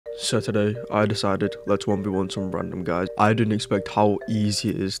So today, I decided let's 1v1 some random guys. I didn't expect how easy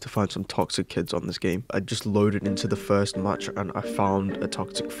it is to find some toxic kids on this game. I just loaded into the first match and I found a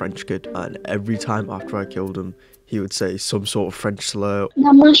toxic French kid. And every time after I killed him, he would say some sort of French slur.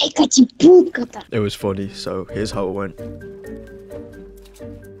 It was funny, so here's how it went.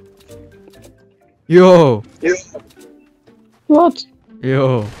 Yo! What?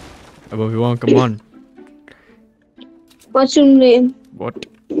 Yo! 1v1, come on. What's your name? What?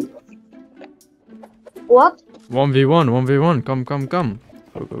 What? 1v1, come. Go.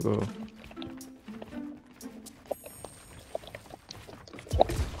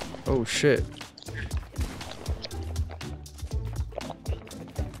 Oh shit.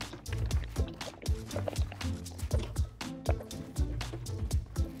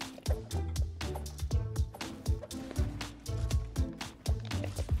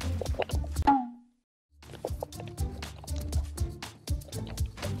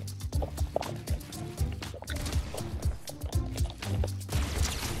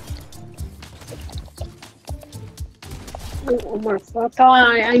 Oh my fuck!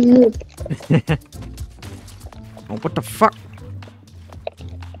 I knew. Oh, what the fuck?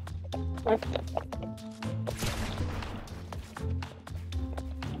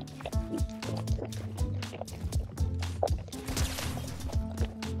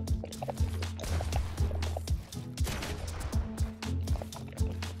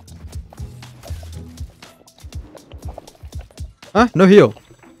 Huh? No heal.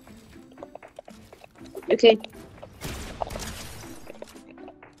 Okay.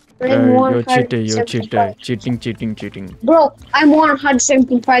 You're cheater. Cheating. Bro, I'm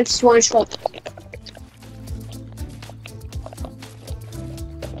 175 one shot.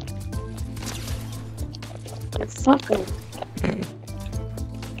 Fucker.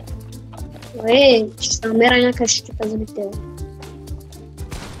 Wait, намерение качества залетело.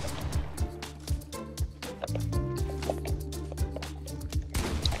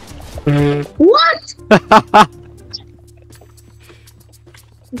 What?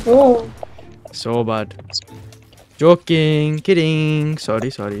 Bro. So bad. Joking, kidding.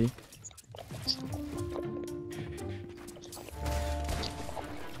 Sorry.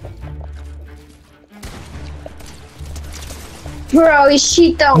 Bro, it's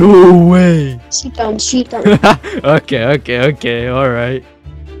shit down. No way. Shit down. Okay. All right.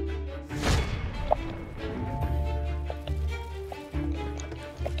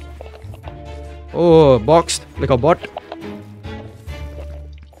 Oh, boxed like a bot.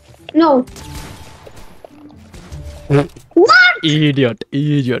 No. What? Idiot.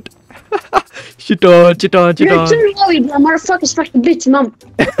 Shit on. You're too low, you motherfucker, smash the bitch, mom.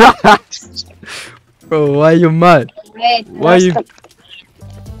 Bro, why you mad? Wait, Why you?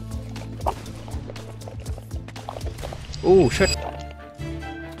 Oh shit.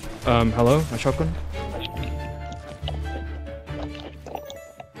 Hello, a shotgun.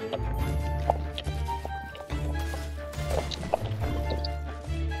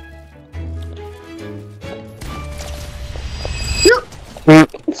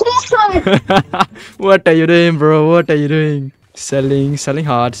 What are you doing, bro? What are you doing? Selling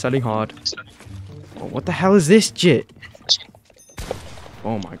hard. Oh, what the hell is this shit?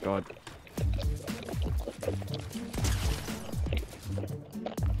 Oh my god.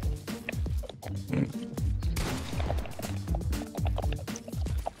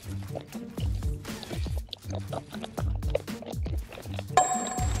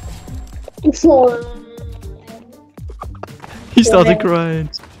 He started crying.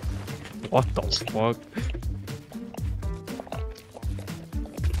 What the fuck?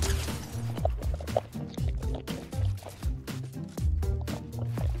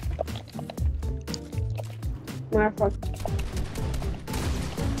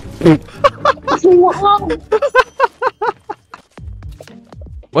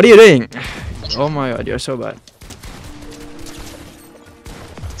 What are you doing? Oh my god, you're so bad.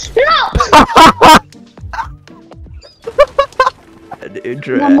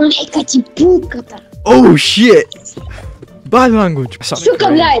 Oh shit! Bad language. Сука,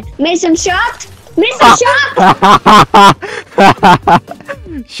 блядь! Mason shot!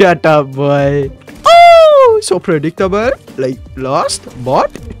 Shut up, boy. Oh, so predictable. Like lost,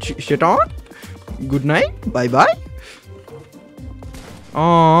 bot, shit on. Good night. Bye.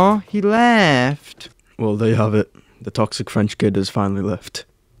 Oh, he left. Well, there you have it. The toxic French kid has finally left.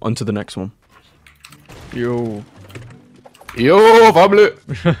 On to the next one. Yo, family.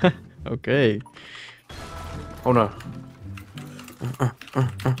 Okay. Oh no.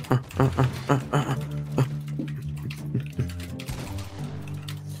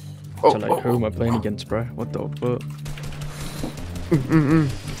 So like, who am I playing against, bro? What the fuck?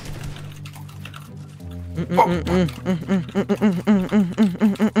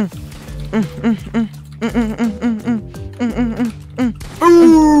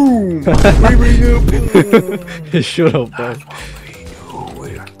 Boom! Shut up, bro.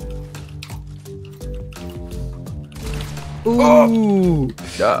 Ooh.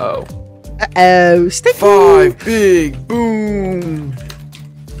 Uh-oh. Uh-oh. Sticky. 5 big boom.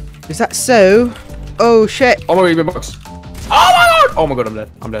 Is that so? Oh, shit. Oh my god, box. Oh my god! Oh my god, I'm dead.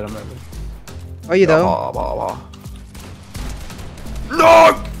 I'm dead. Are you though?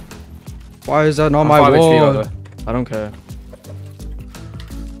 No! Why is that not I'm my 5 HP wall? over. I don't care.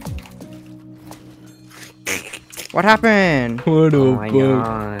 What happened? What Oh my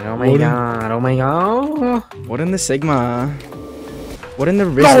god. Oh my god. Oh my god. What in the Sigma? What in the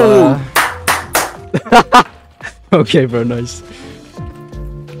Rizzler? Okay, bro, nice.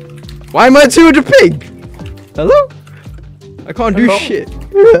 Why am I 200 pig? Hello? I can't do Hello? shit.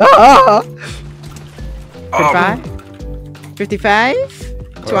 55? 55?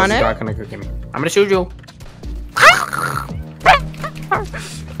 Oh, this 200? guy kinda cooking. I'm gonna shoot you.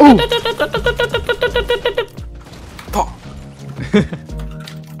 Pop.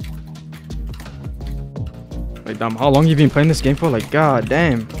 Wait, damn, how long you been playing this game for? Like, god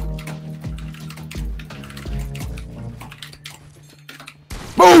damn.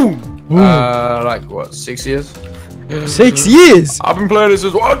 Boom! Like what, 6 years? 6 years? I've been playing this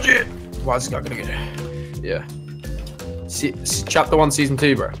as watch it. Why is this guy gonna get it? Yeah. Chapter 1, Season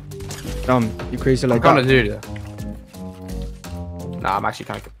 2, bro. You crazy like I'm that? kinda dude. Nah, I'm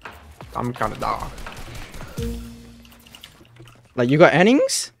kinda dark. Like, you got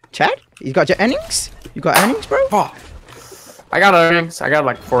earnings? Chad? You got your earnings? You got earnings, bro? Oh. I got earnings. I got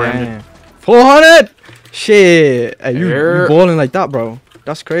like 400. Damn. 400? Shit. Hey, you Yeah. balling like that, bro.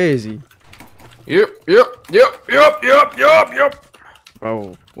 That's crazy. Yep.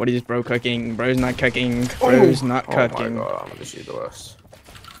 Bro, what is bro cooking? Bro's not cooking. Bro's not cooking. Oh my god, I'm gonna shoot the worst.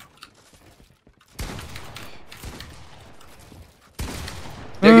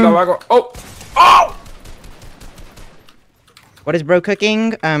 Yeah, get that back up. Oh! Oh! What is bro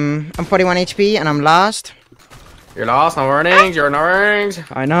cooking? I'm 41 HP and I'm lost. You're lost, no earnings, you're no earnings.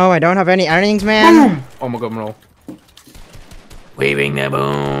 I know, I don't have any earnings, man. Oh my god, no. Waving the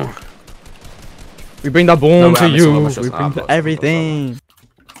boom. We bring that No, boom to I'm you. missing We one, bring just- everything.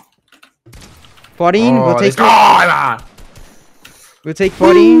 14, we'll take this it. guy, man. We'll take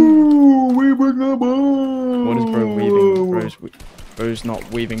 14. Ooh, we bring the boom. What is bro weaving? Bro's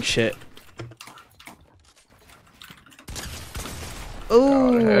not weaving shit.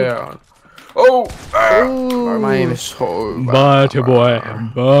 Oh, Ooh. yeah. Oh, Ooh. bro, my aim is so bad. Butty boy.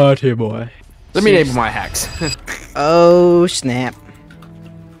 Butty boy. Let me enable my hacks. Oh, snap.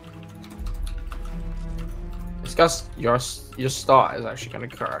 Discuss your start is actually kind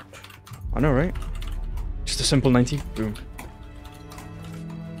of correct. I know, right? Just a simple 90. Boom.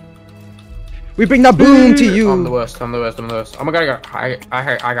 We bring that boom to I'm the you. worst. I'm the worst. Oh my god, I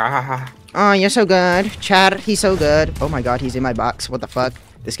got. Oh, you're so good. Chad, he's so good. Oh my god, he's in my box. What the fuck?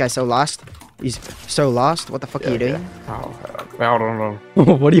 This guy's so lost. He's so lost. What the fuck are you doing? Oh, wait, hold on.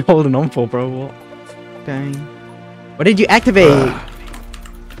 What are you holding on for, bro? What? Okay. What did you activate?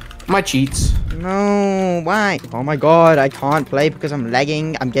 My cheats. No, why? Oh my god, I can't play because I'm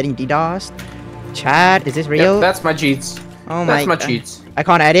lagging. I'm getting DDoSed. Chad, is this real? Yep, that's my cheats. Oh That's my god. cheats. I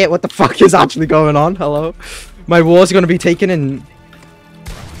can't edit. What the fuck Fuck is actually going on? Hello? My war's gonna be taken in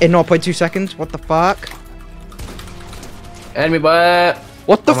 0.2 seconds. What the fuck? Enemy butt.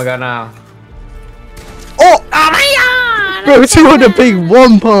 What the Oh my god, now. Oh! Oh my god! Bro, 200 big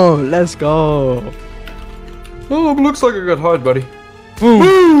 1 pound. Let's go. Oh, looks like a good hide, buddy. Boom.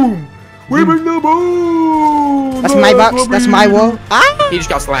 Boom! We bring the boom! That's my box. That's my wall. Ah! He just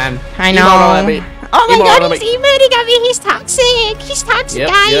got slammed. I He bought all that know. bait. Oh He my bought all god, that he's bait. emoting at me. He's toxic. He's toxic,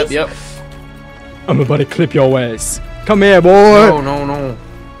 guys. Yep. I'm about to clip your ass. Come here, boy. No.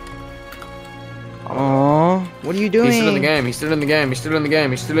 Aww. What are you doing? He's still in the game. He's still in the game. He's still in the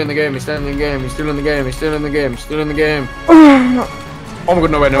game. He's still in the game. He's still in the game. He's still in the game. He's still in the game. He's still in the game. Oh my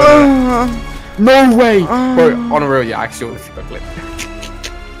god, no way, no way. No way! Bro, on a real, yeah, I actually want to flip a clip.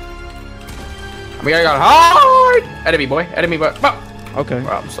 I mean, I got hard! Enemy boy. Okay.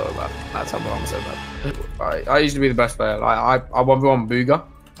 Bro, I'm so bad. That's how I'm so bad. I used to be the best player. I 1v1 Booga.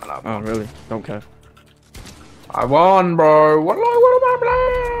 And Oh, really? Don't care. I won, bro. What am I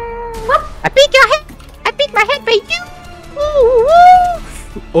playing? I pick your head. I pick my head by you.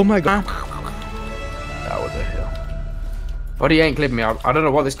 Oh my god. Oh, what the hell? But he ain't clipping me. I don't know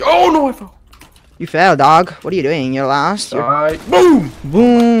what this. Oh no, I fell. You fell, dog. What are you doing? You're lost. You're... Boom!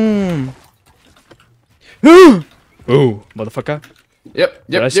 Boom. Ooh, motherfucker. Yep.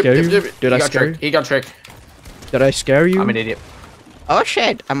 Did I scare you? Did He I got scare you? tricked. He got tricked. Did I scare you? I'm an idiot. Oh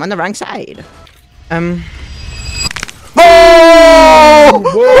shit, I'm on the wrong side. What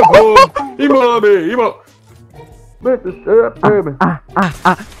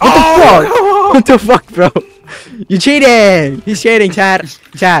the fuck, bro? You cheating! He's cheating, Chad.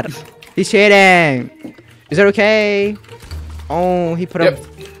 Chad. He's cheating. Is that okay? Oh, he put up.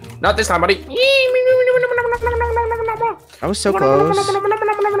 Yep. Not this time, buddy. I was so close.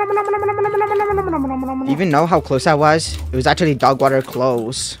 You even know how close I was? It was actually dog water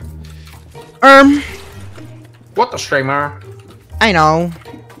close. What the streamer? I know.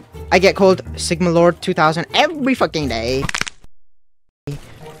 I get called Sigma Lord 2000 every fucking day.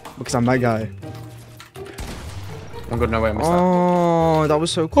 Because I'm that guy. I'm good. No way. I missed that. Oh, that was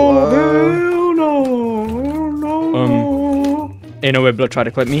so close. Ain't no way Blood tried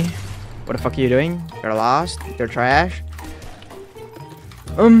to clip me. What the fuck are you doing? You're lost. You're trash.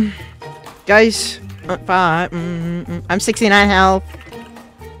 Guys. I'm 69 health.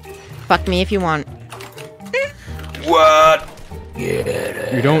 Fuck me if you want. What?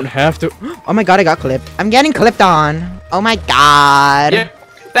 You don't have to. Oh my god, I got clipped. I'm getting clipped on. Oh my god.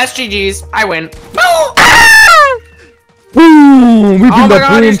 Yep. That's GG's. I win. Boom! We bring Oh my the God,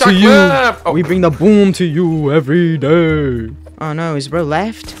 boom he's to got you. clipped. Oh. We bring the boom to you every day. Oh no, is bro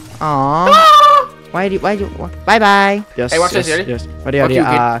left? Aw. Bye bye. Yes. Hey, watch yes, this, ready? Yes. Fuck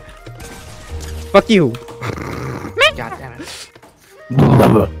you, Fuck you. God damn it.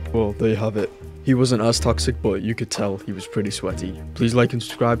 Well, there you have it. He wasn't as toxic, but you could tell he was pretty sweaty. Please like and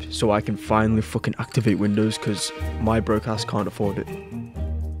subscribe so I can finally fucking activate Windows because my broadcast can't afford it.